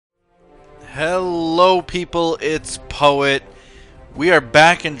Hello people, it's Poet. We are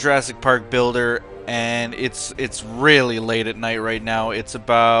back in Jurassic Park Builder, and it's really late at night right now. It's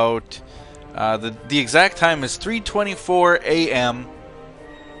about the exact time is 3:24 a.m.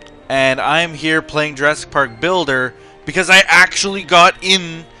 and I'm here playing Jurassic Park Builder because I actually got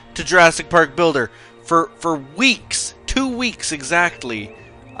into Jurassic Park Builder for weeks, 2 weeks exactly.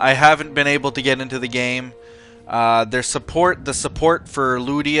 I haven't been able to get into the game. The support for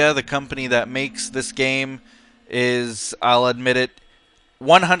Ludia, the company that makes this game, is, I'll admit it,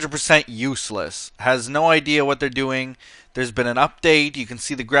 100% useless. Has no idea what they're doing. There's been an update. You can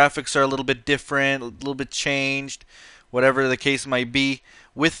see the graphics are a little bit different, a little bit changed, whatever the case might be.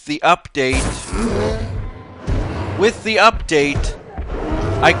 With the update,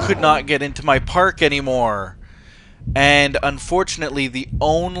 I could not get into my park anymore. And unfortunately, the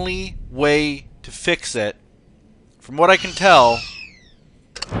only way to fix it, from what I can tell,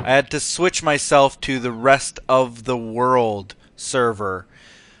 I had to switch myself to the rest of the world server.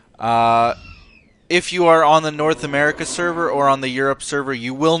 If you are on the North America server or on the Europe server,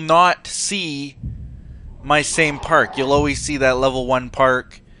 you will not see my same park. You'll always see that level 1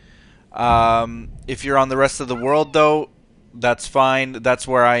 park. If you're on the rest of the world, though, that's fine. That's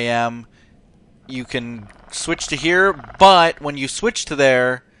where I am. You can switch to here, but when you switch to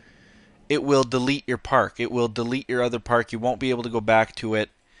there, it will delete your park. It will delete your other park. You won't be able to go back to it.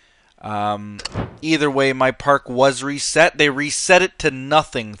 Either way, my park was reset. They reset it to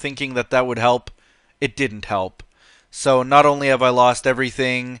nothing, thinking that that would help. It didn't help. So not only have I lost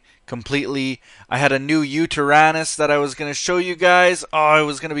everything completely, I had a new Uranus that I was going to show you guys. Oh, it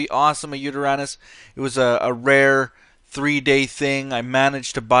was going to be awesome, a Uranus. It was a rare 3-day thing. I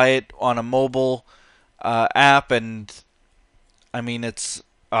managed to buy it on a mobile app, and I mean, it's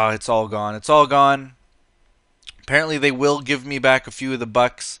all gone. It's all gone. Apparently, they will give me back a few of the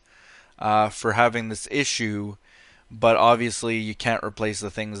bucks for having this issue, but obviously, you can't replace the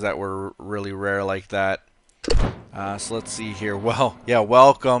things that were really rare like that. So let's see here. Well, yeah,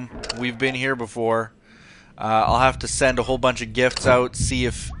 welcome. We've been here before. I'll have to send a whole bunch of gifts out, see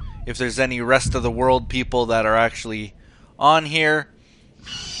if there's any rest of the world people that are actually on here,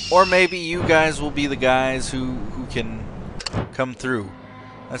 or maybe you guys will be the guys who can come through.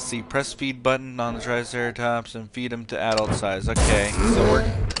 Let's see, press feed button on the Triceratops and feed them to adult size. Okay, so we're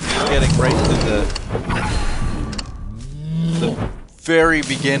getting right to the very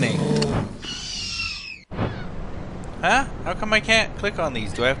beginning. Huh? How come I can't click on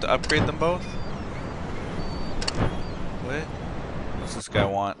these? Do I have to upgrade them both? What? What's this guy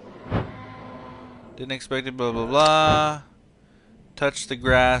want? Didn't expect it, blah blah blah. Touch the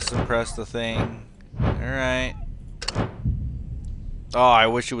grass and press the thing. Alright. Oh, I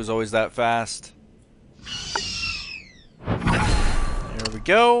wish it was always that fast. There we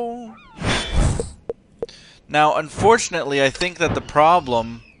go. Now, unfortunately, I think that the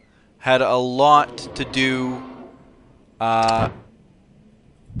problem had a lot to do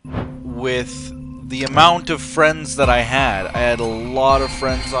with the amount of friends that I had. I had a lot of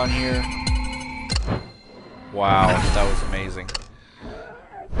friends on here. Wow, that was amazing.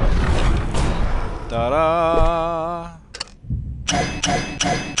 Ta-da!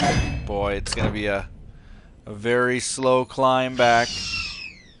 Boy, it's gonna be a very slow climb back.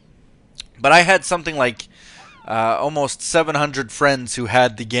 But I had something like almost 700 friends who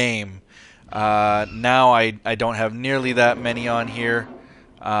had the game. Now I don't have nearly that many on here.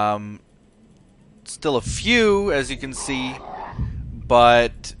 Still a few, as you can see,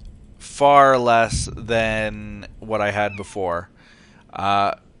 but far less than what I had before.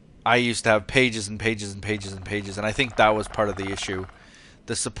 I used to have pages and pages and pages and pages, and I think that was part of the issue.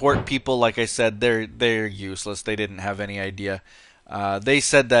 The support people, like I said, they're useless. They didn't have any idea. They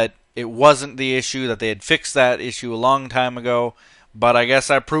said that it wasn't the issue, that they had fixed that issue a long time ago, but I guess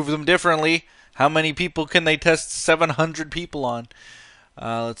I proved them differently. How many people can they test 700 people on?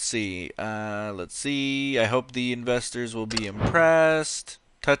 Let's see. Let's see. I hope the investors will be impressed.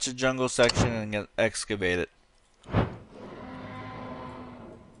 Touch a jungle section and excavate it.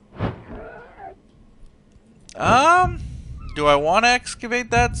 Do I want to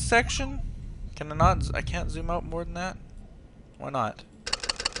excavate that section? Can I not? I can't zoom out more than that? Why not?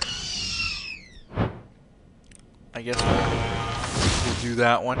 I guess we'll do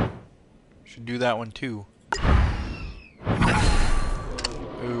that one. Should do that one too.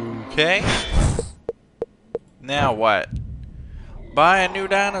 Okay. Now what? Buy a new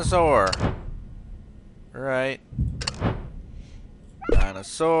dinosaur. Right.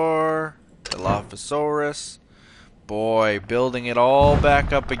 Dinosaur. Dilophosaurus. Boy, building it all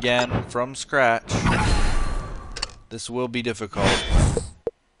back up again from scratch. This will be difficult.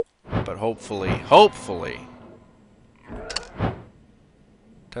 But hopefully.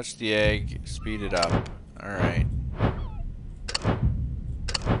 Touch the egg, speed it up. Alright.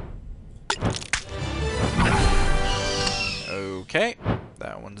 Okay,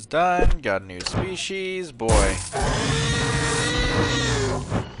 that one's done. Got a new species. Boy.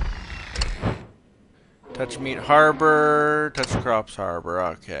 Touch meat harbor. Touch crops harbor.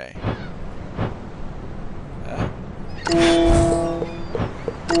 Okay.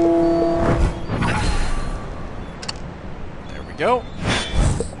 There we go.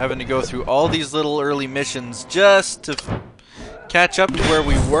 Having to go through all these little early missions just to catch up to where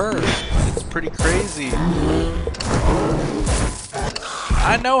we were. It's pretty crazy.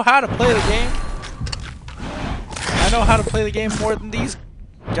 I know how to play the game. I know how to play the game more than these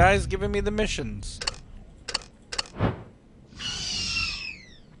guys giving me the missions.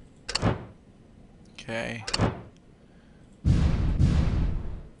 Okay.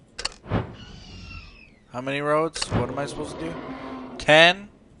 How many roads? What am I supposed to do? 10?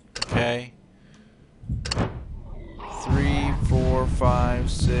 Okay. 3, 4,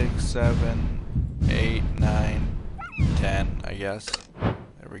 5, 6, 7, 8, 9, 10, I guess.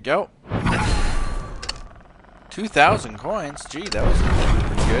 There we go. 2,000 coins. Gee, that was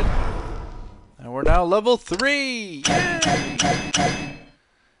pretty good. And we're now level 3! Yay!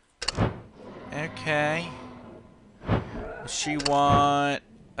 Okay. She want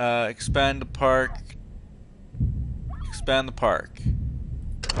expand the park. Expand the park.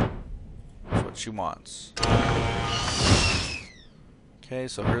 That's what she wants. Okay,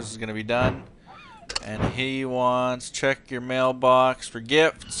 so hers is gonna be done. And he wants check your mailbox for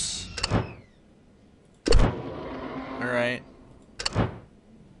gifts. Alright.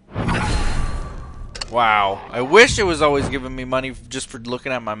 Wow. I wish it was always giving me money just for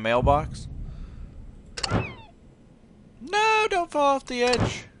looking at my mailbox. No, don't fall off the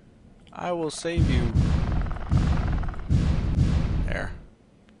edge. I will save you. There.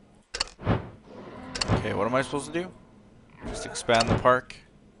 Okay, what am I supposed to do? Just expand the park.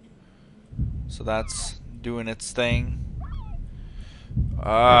 So that's doing its thing.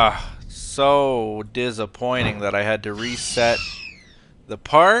 So disappointing that I had to reset the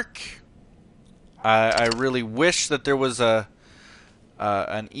park. I really wish that there was an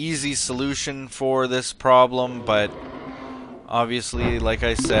easy solution for this problem, but obviously, like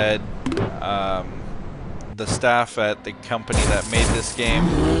I said, the staff at the company that made this game,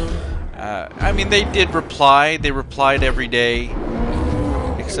 I mean, they did reply. They replied every day,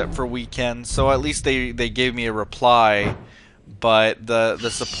 except for weekends. So at least they gave me a reply, but the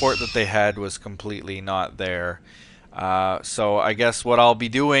support that they had was completely not there. So I guess what I'll be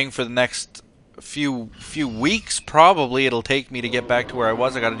doing for the next few weeks, probably it'll take me to get back to where I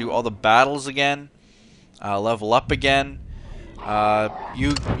was. I got to do all the battles again, level up again.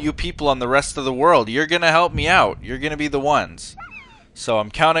 You people on the rest of the world, you're gonna help me out. You're gonna be the ones. So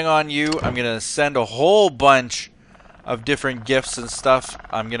I'm counting on you. I'm gonna send a whole bunch of different gifts and stuff.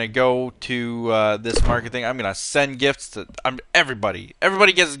 I'm gonna go to this market thing. I'm gonna send gifts to everybody.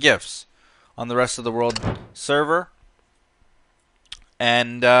 Everybody gets gifts on the rest of the world server,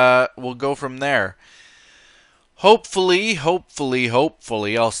 and we'll go from there. Hopefully,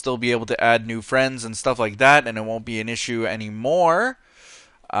 I'll still be able to add new friends and stuff like that, and it won't be an issue anymore.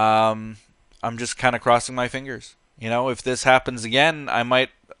 I'm just kind of crossing my fingers. You know, if this happens again, I might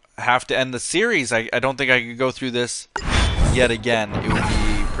have to end the series. I don't think I could go through this yet again. It would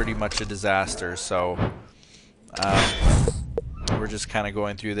be pretty much a disaster. So, we're just kind of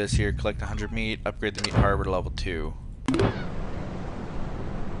going through this here. Collect 100 meat, upgrade the meat harbor to level 2.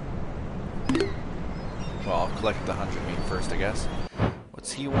 Well, I'll collect the 100 meat first, I guess.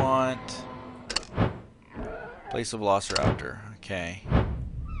 What's he want? Place a velociraptor. Okay.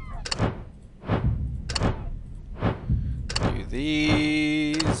 Do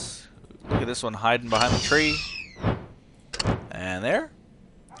these. Look at this one hiding behind the tree. And there.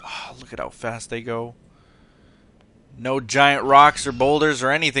 Oh, look at how fast they go. No giant rocks or boulders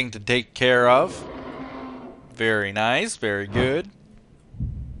or anything to take care of. Very nice. Very good.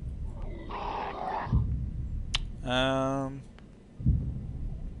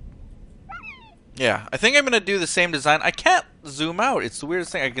 Yeah, I think I'm going to do the same design. I can't zoom out. It's the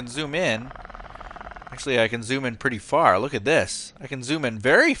weirdest thing. I can zoom in. Actually, I can zoom in pretty far. Look at this. I can zoom in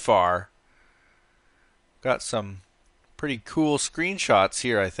very far. Got some pretty cool screenshots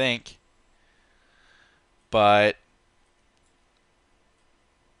here, I think. But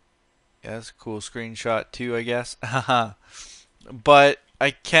yeah, that's a cool screenshot too, I guess. But I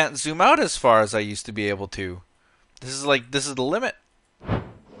can't zoom out as far as I used to be able to. This is the limit.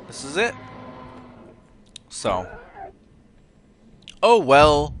 This is it. So, oh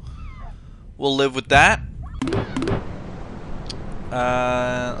well. We'll live with that.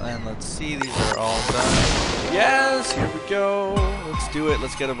 And let's see, these are all done. Yes, here we go. Let's do it.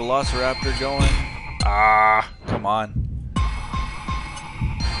 Let's get a Velociraptor going. Ah, come on.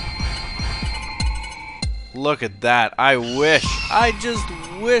 Look at that. I just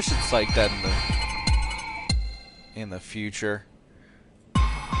wish it's like that in the future.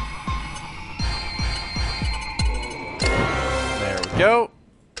 There we go.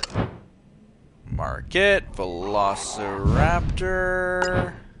 Mark it.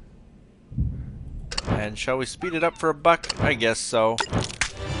 Velociraptor. And shall we speed it up for $1? I guess so.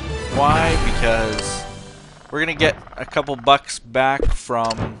 Why? Because we're gonna get a couple bucks back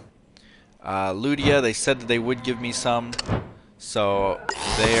from Ludia. They said that they would give me some. So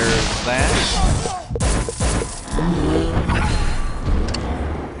there's that.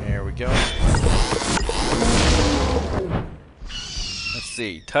 There we go. Let's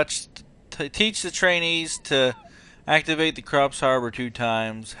see. Teach the trainees to activate the Crops Harbor 2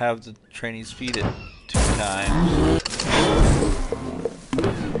 times. Have the trainees feed it 2 times.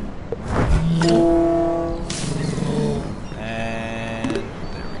 And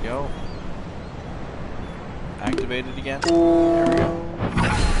there we go. Activate it again. There we go.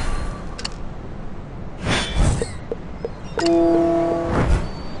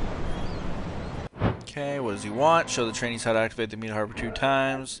 Okay, what does he want? Show the trainees how to activate the meat harbor 2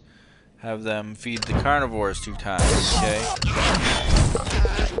 times. Have them feed the carnivores 2 times. Okay.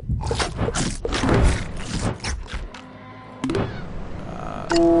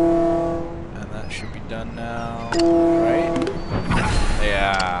 And that should be done now, right?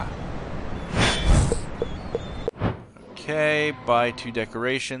 Yeah. Okay, buy 2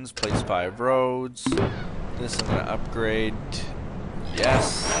 decorations, place 5 roads. This I'm gonna upgrade.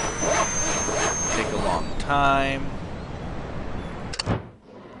 Yes. Take a long time.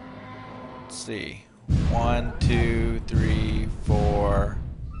 Let's see. 1, 2, 3, 4,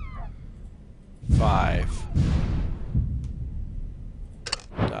 5.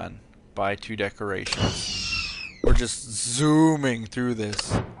 Done. Buy 2 decorations. We're just zooming through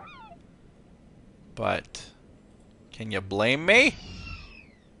this. But can you blame me?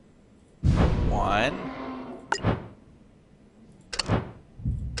 1.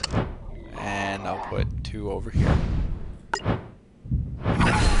 And I'll put 2 over here.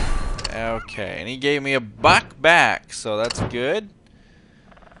 Okay, and he gave me $1 back, so that's good.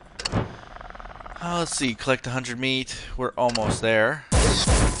 Let's see, collect 100 meat. We're almost there.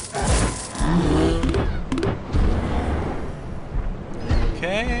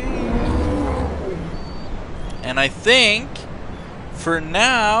 Okay. And I think, for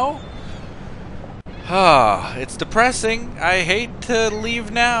now, it's depressing. I hate to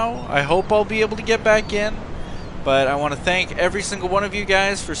leave now. I hope I'll be able to get back in. But I want to thank every single one of you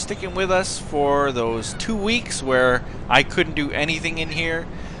guys for sticking with us for those 2 weeks where I couldn't do anything in here.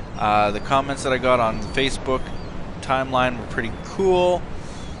 The comments that I got on the Facebook timeline were pretty cool.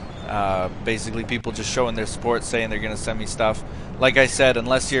 Basically people just showing their support, saying they're going to send me stuff. Like I said,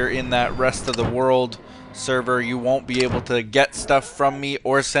 unless you're in that rest of the world server, you won't be able to get stuff from me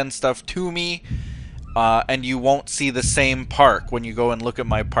or send stuff to me. And you won't see the same park when you go and look at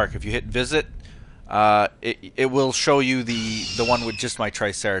my park. If you hit visit, it will show you the one with just my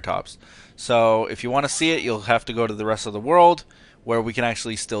Triceratops. So if you want to see it, you'll have to go to the rest of the world where we can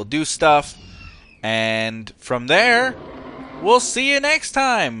actually still do stuff. And from there, we'll see you next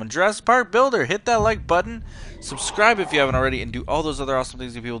time on Jurassic Park Builder. Hit that like button, subscribe if you haven't already, and do all those other awesome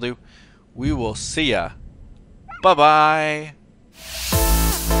things that people do. We will see ya. Bye-bye.